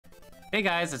Hey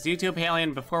guys, it's YouTube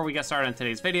Haelian. Before we get started on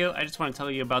today's video, I just want to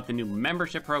tell you about the new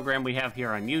membership program we have here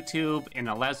on YouTube, and it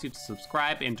allows you to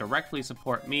subscribe and directly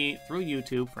support me through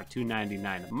YouTube for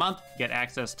 $2.99 a month. You get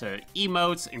access to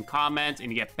emotes and comments,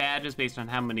 and you get badges based on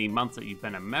how many months that you've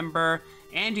been a member,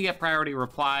 and you get priority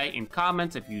reply in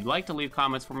comments if you'd like to leave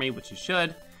comments for me, which you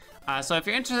should. So if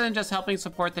you're interested in just helping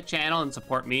support the channel and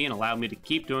support me and allow me to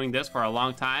keep doing this for a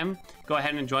long time, go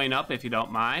ahead and join up if you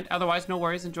don't mind. Otherwise, no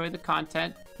worries, enjoy the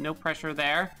content, no pressure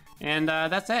there. And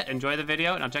that's it, enjoy the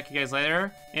video, and I'll check you guys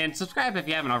later. And subscribe if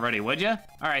you haven't already, would you?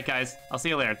 All right, guys, I'll see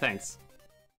you later, thanks.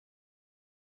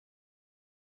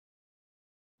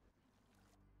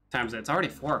 Times it, it's already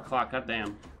 4 o'clock,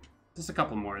 goddamn. Just a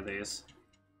couple more of these.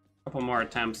 A couple more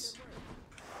attempts.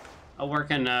 I'll work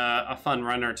in a fun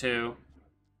run or two.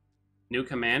 New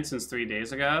command since 3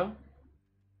 days ago?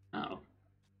 Oh.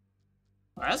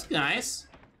 Well, that's nice.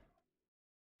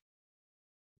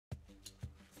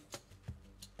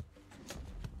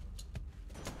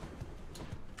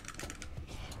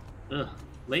 Ugh,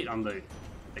 late on the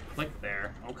click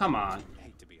there. Oh, come on.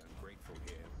 Hate to be ungrateful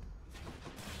here.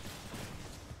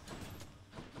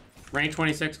 Rank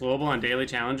 26 global on daily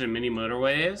challenge and mini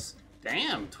motorways?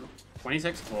 Damn,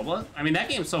 26 global? I mean, that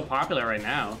game's so popular right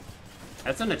now.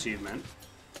 That's an achievement.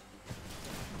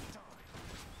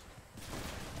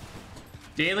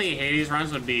 Daily Hades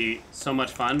runs would be so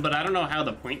much fun, but I don't know how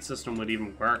the point system would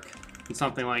even work in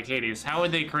something like Hades. How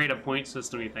would they create a point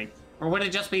system, you think? Or would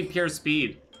it just be pure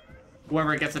speed?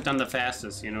 Whoever gets it done the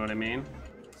fastest, you know what I mean?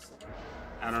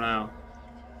 I don't know.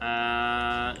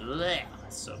 Bleh,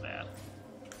 that's so bad.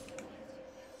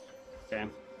 Okay.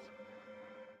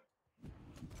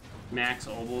 Max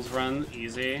Obel's run,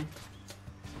 easy.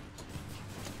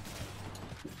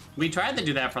 We tried to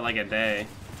do that for like a day.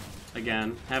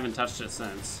 Again, haven't touched it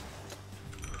since.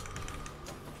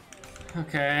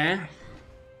 Okay.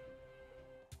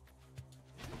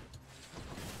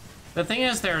 The thing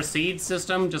is, their seed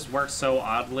system just works so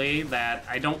oddly that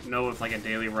I don't know if like a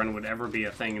daily run would ever be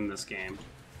a thing in this game.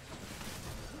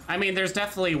 I mean, there's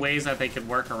definitely ways that they could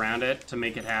work around it to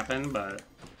make it happen, but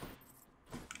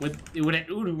it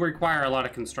would require a lot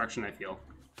of construction, I feel.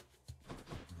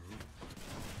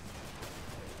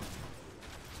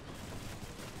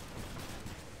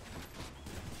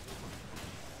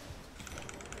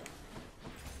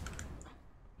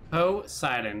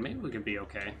 Poseidon, maybe we could be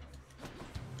okay.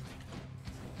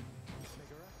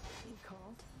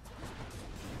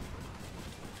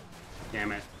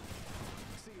 Damn it.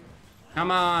 Come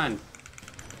on!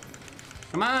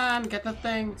 Come on, get the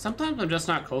thing. Sometimes I'm just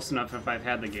not close enough if I've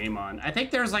had the game on. I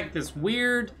think there's like this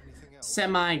weird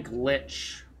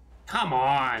semi-glitch. Come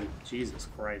on! Jesus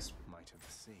Christ.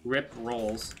 Rip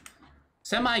rolls.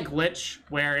 Semi-glitch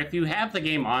where if you have the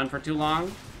game on for too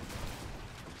long,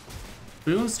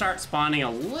 boons start spawning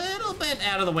a little bit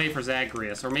out of the way for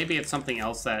Zagreus, or maybe it's something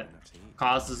else that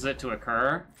causes it to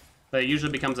occur, but it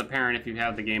usually becomes apparent if you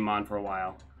have the game on for a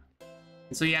while.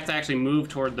 And so you have to actually move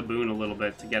toward the boon a little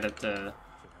bit to get it to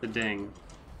ding.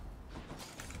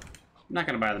 I'm not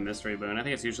gonna buy the mystery boon. I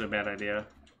think it's usually a bad idea.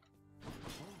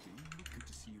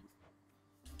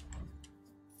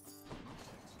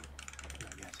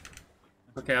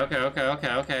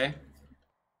 Okay.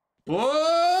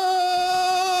 Whoa!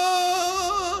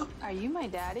 Are you my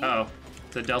daddy? Oh,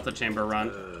 it's a Delta Chamber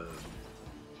run.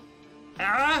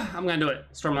 I'm gonna do it.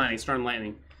 Storm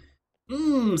Lightning.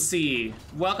 See.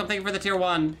 Welcome, thank you for the tier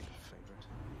 1.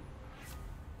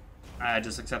 I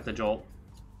just accept the jolt.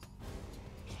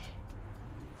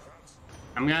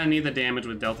 I'm gonna need the damage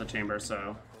with Delta Chamber,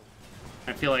 so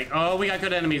I feel like, oh, we got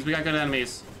good enemies.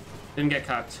 Didn't get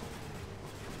cucked.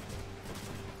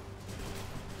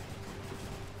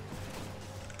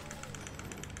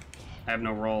 I have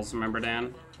no rolls, remember,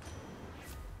 Dan?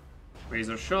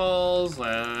 Razor Shoals,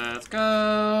 let's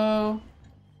go.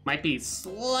 Might be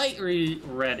slightly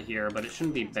red here, but it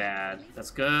shouldn't be bad. That's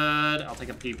good. I'll take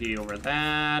a PP over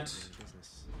that.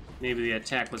 Maybe the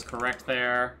attack was correct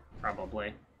there.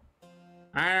 Probably.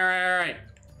 Alright.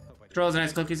 Controls a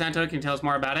nice cookie, Santo. Can you tell us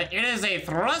more about it? It is a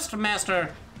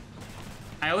Thrustmaster.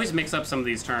 I always mix up some of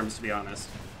these terms, to be honest.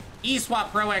 eSwap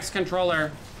Pro X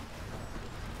controller.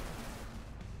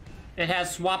 It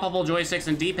has swappable joysticks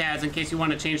and D-pads in case you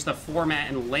want to change the format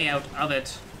and layout of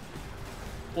it.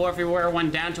 Or if you wear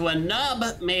one down to a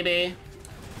nub, maybe.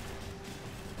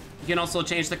 You can also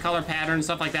change the color pattern and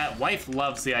stuff like that. Wife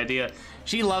loves the idea.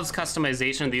 She loves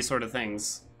customization of these sort of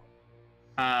things.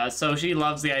 So she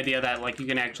loves the idea that like you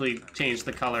can actually change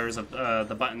the colors of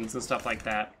the buttons and stuff like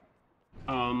that.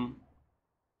 But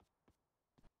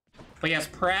yes,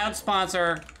 proud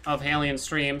sponsor of Haelian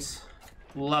streams.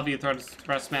 Love you,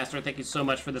 Thrustmaster. Thank you so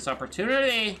much for this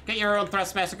opportunity. Get your own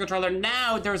Thrustmaster controller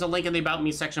now. There's a link in the About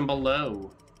Me section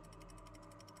below.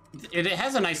 It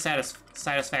has a nice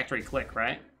satisfactory click,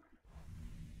 right?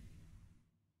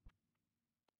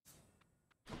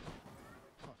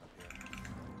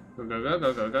 Go, go, go,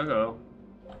 go, go, go, go.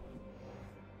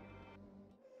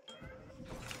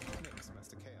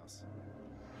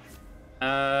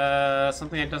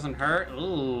 Something that doesn't hurt.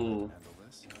 Ooh.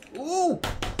 Ooh!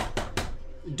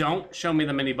 Don't show me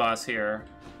the mini-boss here.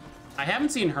 I haven't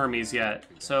seen Hermes yet,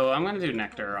 so I'm gonna do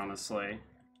Nectar, honestly.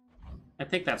 I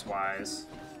think that's wise.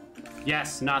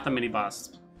 Yes, not the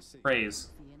mini-boss. Praise.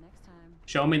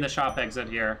 Show me the shop exit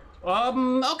here.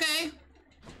 Okay.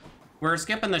 We're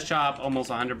skipping the shop almost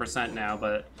 100% now,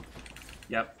 but...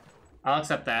 Yep. I'll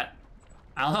accept that.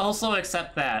 I'll also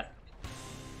accept that.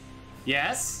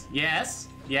 Yes, yes,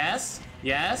 yes,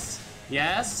 yes,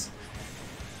 yes.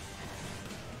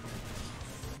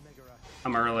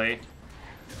 I'm early.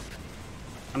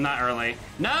 I'm not early.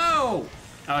 No!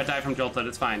 Oh, I died from Jolted.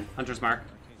 It's fine. Hunter's Mark.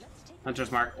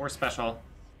 Hunter's Mark. Or Special.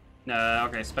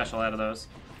 Okay, Special out of those.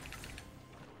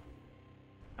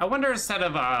 I wonder instead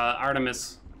of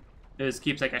Artemis is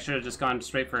Keepsake, I should have just gone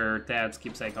straight for Dad's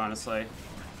Keepsake, honestly.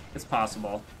 It's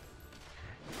possible.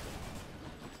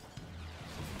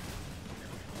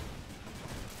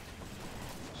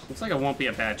 Looks like it won't be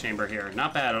a bad chamber here.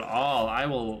 Not bad at all. I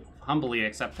will humbly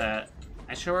accept that.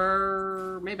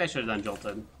 Maybe I should have done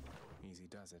Jolted. Easy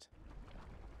does it.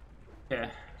 Yeah.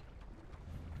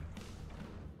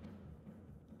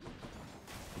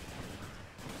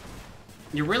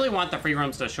 You really want the free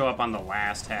rooms to show up on the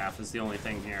last half is the only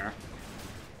thing here.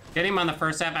 Getting them on the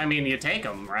first half, I mean, you take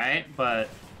them, right? But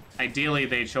ideally,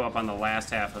 they'd show up on the last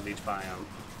half of each biome.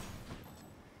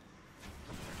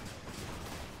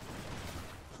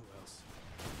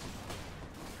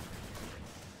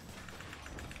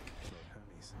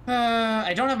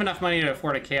 I don't have enough money to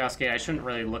afford a Chaos Gate. I shouldn't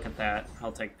really look at that.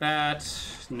 I'll take that.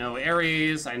 No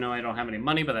Ares. I know I don't have any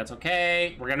money, but that's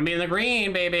okay. We're gonna be in the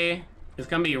green, baby. It's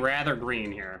gonna be rather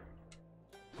green here.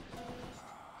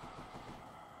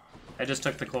 I just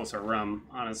took the closer room,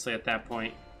 honestly, at that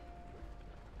point.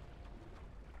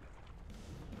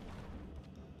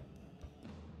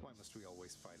 Why must we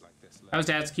always fight like this? How's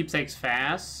Dad's Keepsakes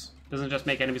fast? Doesn't just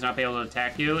make enemies not be able to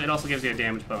attack you. It also gives you a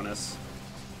damage bonus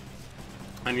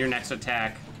on your next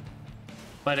attack.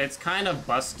 But it's kind of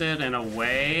busted in a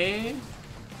way.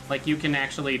 Like, you can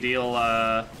actually deal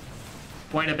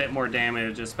quite a bit more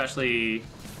damage, especially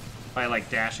by, like,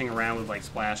 dashing around with, like,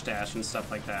 Splash Dash and stuff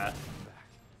like that.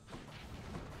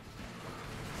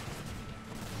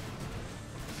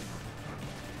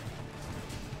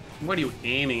 What are you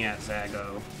aiming at,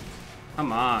 Zago?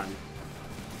 Come on.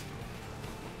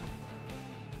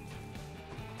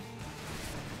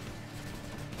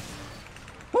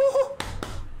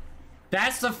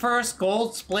 That's the first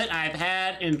gold split I've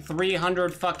had in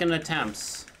 300 fucking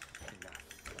attempts.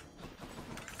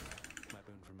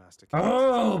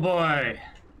 Oh boy.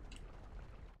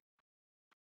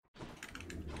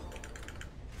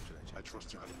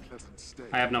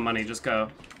 I have no money, just go.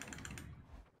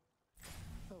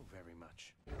 Oh, very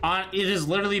much. It has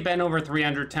literally been over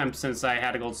 300 attempts since I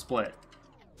had a gold split.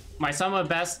 My sum of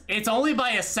best, it's only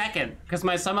by a second, because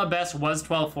my sum of best was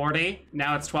 1240,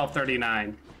 now it's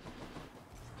 1239.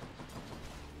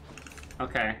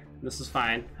 Okay, this is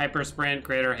fine. Hyper sprint,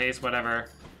 greater haste, whatever.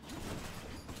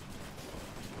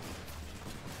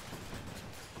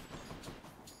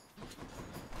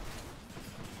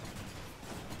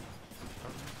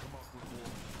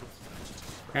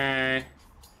 Okay.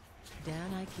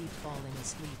 Dan, I keep falling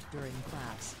asleep during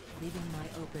class, leaving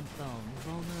my open phone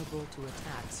vulnerable to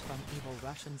attacks from evil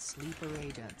Russian sleeper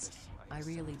agents. I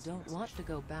really don't want to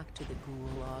go back to the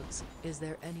gulags. Is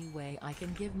there any way I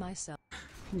can give myself...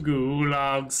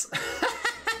 Gulags.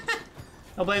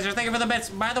 Oh, Blazer, thank you for the bits.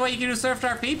 By the way, you can use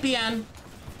Surfshark VPN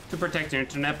to protect your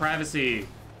internet privacy.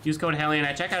 Use code Haelian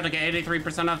at checkout to get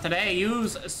 83% off today.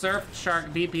 Use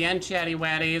Surfshark VPN, chatty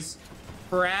waddies.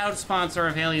 Proud sponsor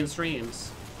of Haelian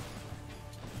streams.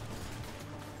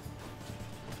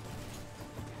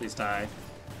 Please die.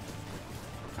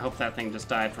 I hope that thing just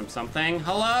died from something.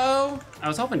 Hello? I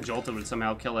was hoping Jolted would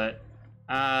somehow kill it.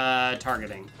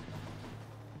 Targeting.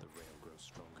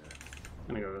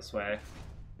 I'm gonna go this way.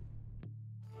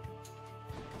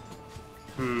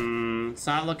 It's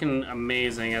not looking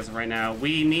amazing as of right now.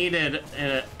 We needed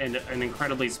an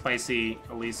incredibly spicy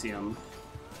Elysium.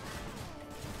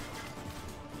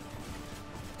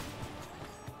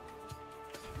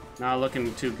 Not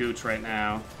looking too gooch right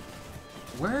now.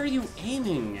 Where are you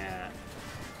aiming at?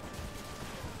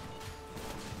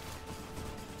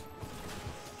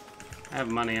 I have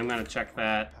money. I'm gonna check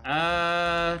that.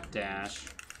 Dash.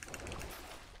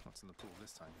 What's in the pool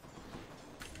this time?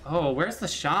 Oh, where's the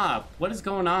shop? What is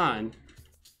going on?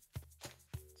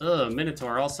 Ugh,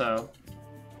 Minotaur also.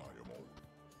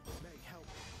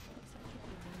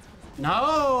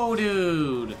 No,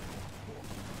 dude!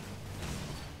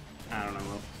 I don't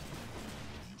know.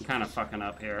 I'm kind of fucking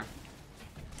up here.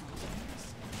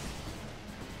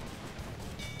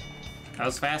 That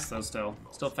was fast, though, still.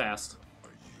 Still fast.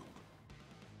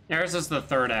 ERIS is the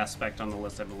third aspect on the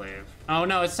list, I believe. Oh,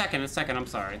 no, it's second. It's second. I'm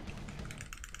sorry.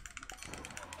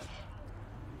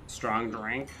 Strong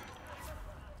drink.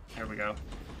 There we go.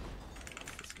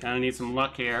 Gonna need some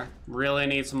luck here. Really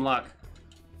need some luck.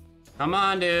 Come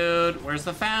on, dude. Where's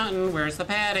the fountain? Where's the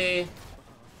patty?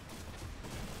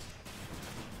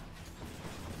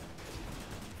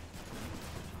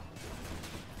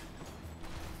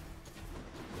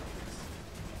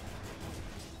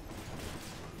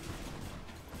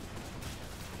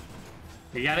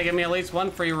 You gotta give me at least one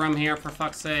free room here, for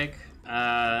fuck's sake.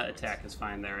 Attack is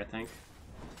fine there, I think.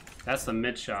 That's the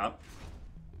mid shop.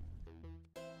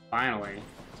 Finally.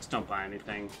 Just don't buy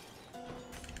anything.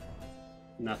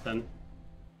 Nothing.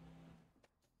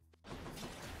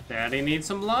 Daddy needs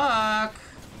some luck!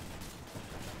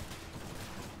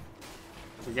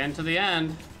 We're getting to the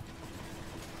end.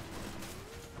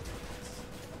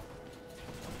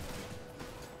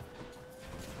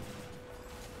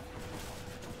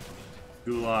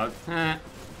 Gulag. Eh.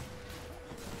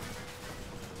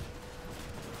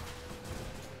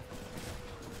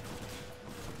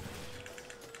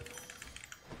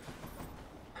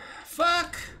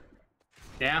 Fuck!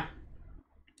 Yeah.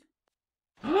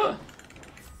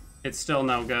 It's still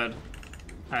no good.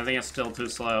 I think it's still too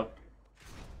slow.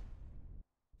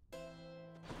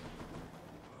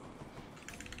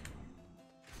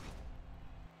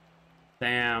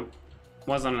 Damn.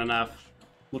 Wasn't enough.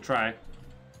 We'll try.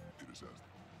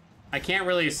 I can't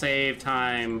really save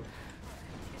time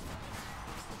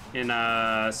in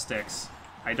sticks.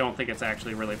 I don't think it's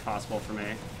actually really possible for me.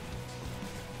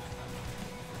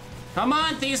 Come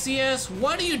on, Theseus!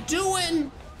 What are you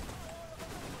doing?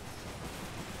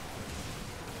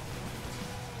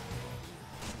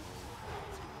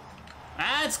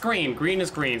 Ah, it's green. Green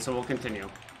is green, so we'll continue.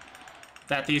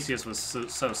 That Theseus was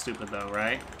so stupid, though,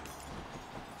 right?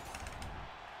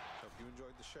 Hope you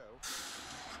enjoyed the show.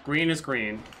 Green is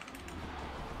green.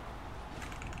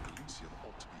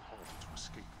 Ought to be harder to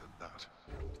escape than that.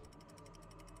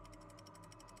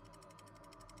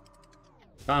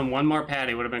 One more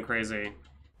patty would have been crazy. I'm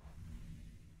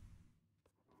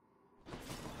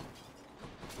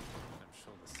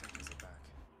sure the sinkers are back.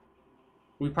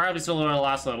 We probably still would have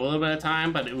lost a little bit of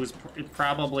time, but it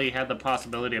probably had the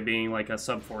possibility of being like a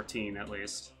sub 14 at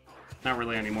least. Not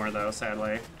really anymore though,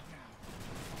 sadly.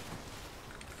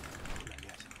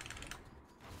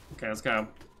 Okay, let's go.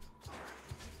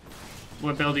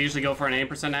 What build do you usually go for an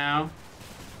 8% now?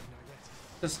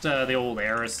 Just the old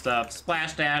ERIS stuff.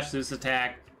 Splash dash, Zeus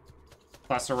attack,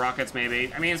 cluster rockets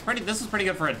maybe. I mean, it's pretty. This is pretty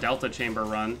good for a Delta chamber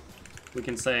run. We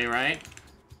can say, right?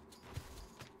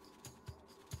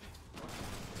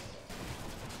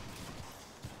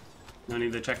 No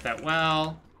need to check that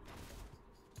well.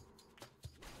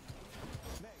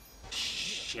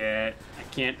 Shit, I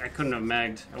couldn't have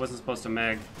megged. I wasn't supposed to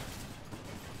meg.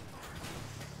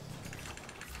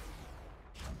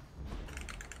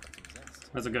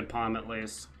 That's a good palm at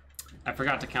least. I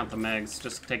forgot to count the megs.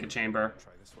 Just take a chamber.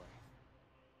 Try this way.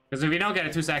 Because if you don't get a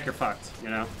 2-sack, you're fucked, you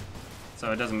know?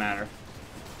 So it doesn't matter.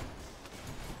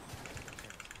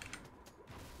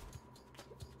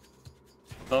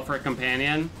 Go for a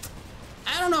companion.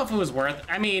 I don't know if it was worth.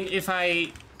 I mean, if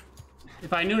I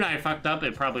knew I fucked up,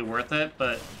 it'd probably worth it,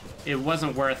 but it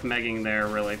wasn't worth megging there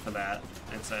really for that,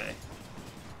 I'd say.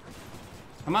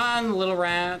 Come on, little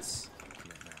rats.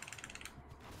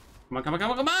 Come on, come on,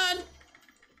 come on, come on!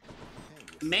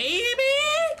 Maybe?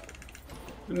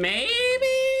 Maybe?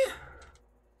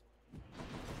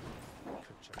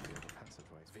 Could check the other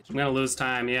passageways. I'm gonna lose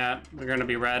time, yeah. They're gonna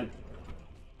be red.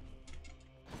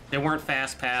 They weren't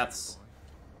fast paths.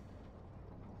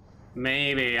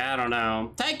 Maybe, I don't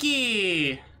know.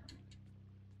 Taiki!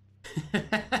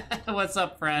 What's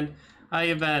up, friend? How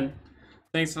you been?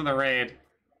 Thanks for the raid.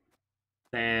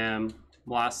 Damn,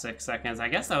 lost 6 seconds. I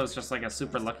guess that was just like a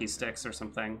super lucky sticks or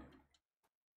something.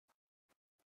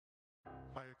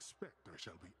 I expect there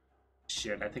shall be.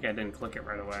 Shit, I think I didn't click it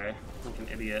right away. Like an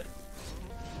idiot.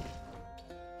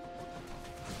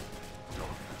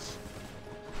 Darkness.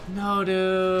 No,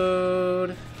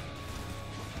 dude.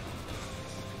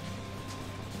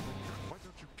 Why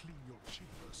don't you clean your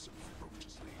chambers so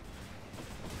ferociously?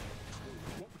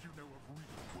 What would you know of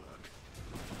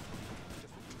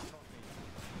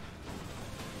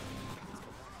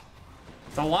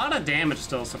It's a lot of damage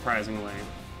still, surprisingly.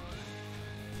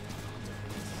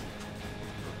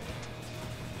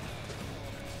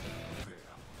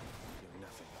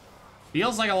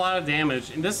 Feels like a lot of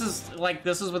damage, and this is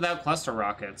without cluster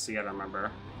rockets, you gotta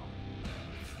remember.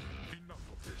 Enough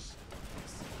of this.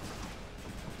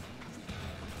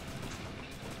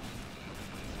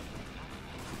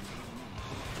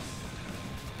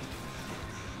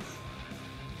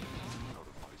 Out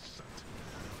of my sight.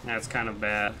 That's kind of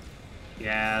bad.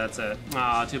 Yeah, that's it.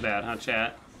 Aw, too bad, huh,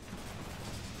 chat?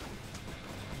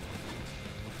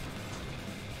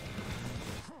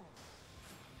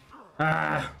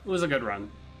 Ah, it was a good run.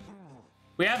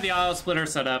 We have the auto splitter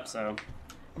set up, so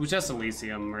it was just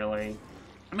Elysium, really.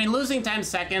 I mean, losing 10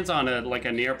 seconds on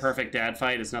a near perfect dad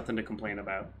fight is nothing to complain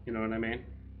about. You know what I mean?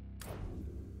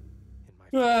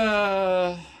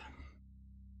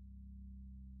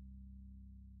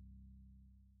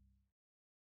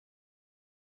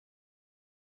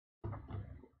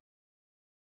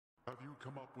 Have you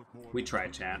come up with more We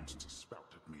tried, chat. to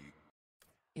spout at me?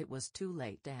 It was too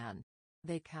late, Dan.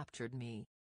 They captured me.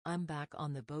 I'm back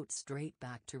on the boat straight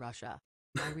back to Russia.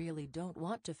 I really don't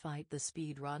want to fight the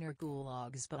speedrunner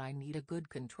gulags, but I need a good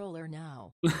controller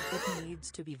now. It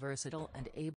needs to be versatile and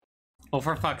able. Oh,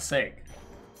 for fuck's sake.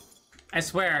 I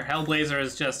swear, Hellblazer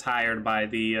is just hired by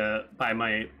the, by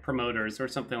my promoters or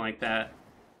something like that.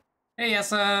 Hey,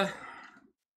 yes,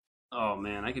 oh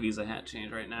man, I could use a hat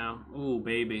change right now. Ooh,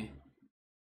 baby.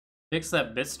 Fix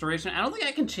that bit duration? I don't think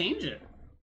I can change it.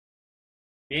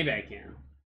 Maybe I can.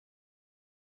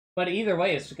 But either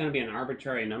way, it's just gonna be an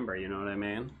arbitrary number, you know what I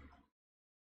mean?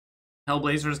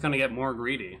 Hellblazer is gonna get more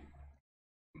greedy.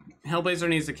 Hellblazer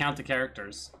needs to count the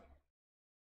characters.